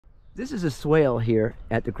This is a swale here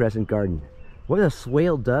at the Crescent Garden. What a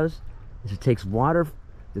swale does is it takes water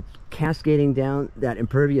that's cascading down that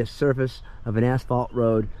impervious surface of an asphalt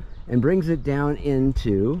road and brings it down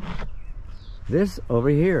into this over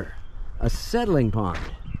here, a settling pond.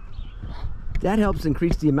 That helps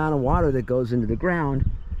increase the amount of water that goes into the ground,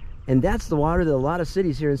 and that's the water that a lot of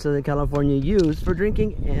cities here in Southern California use for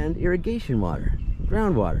drinking and irrigation water,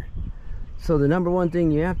 groundwater. So the number one thing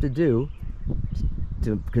you have to do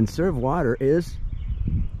to conserve water is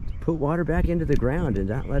to put water back into the ground and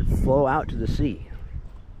not let it flow out to the sea.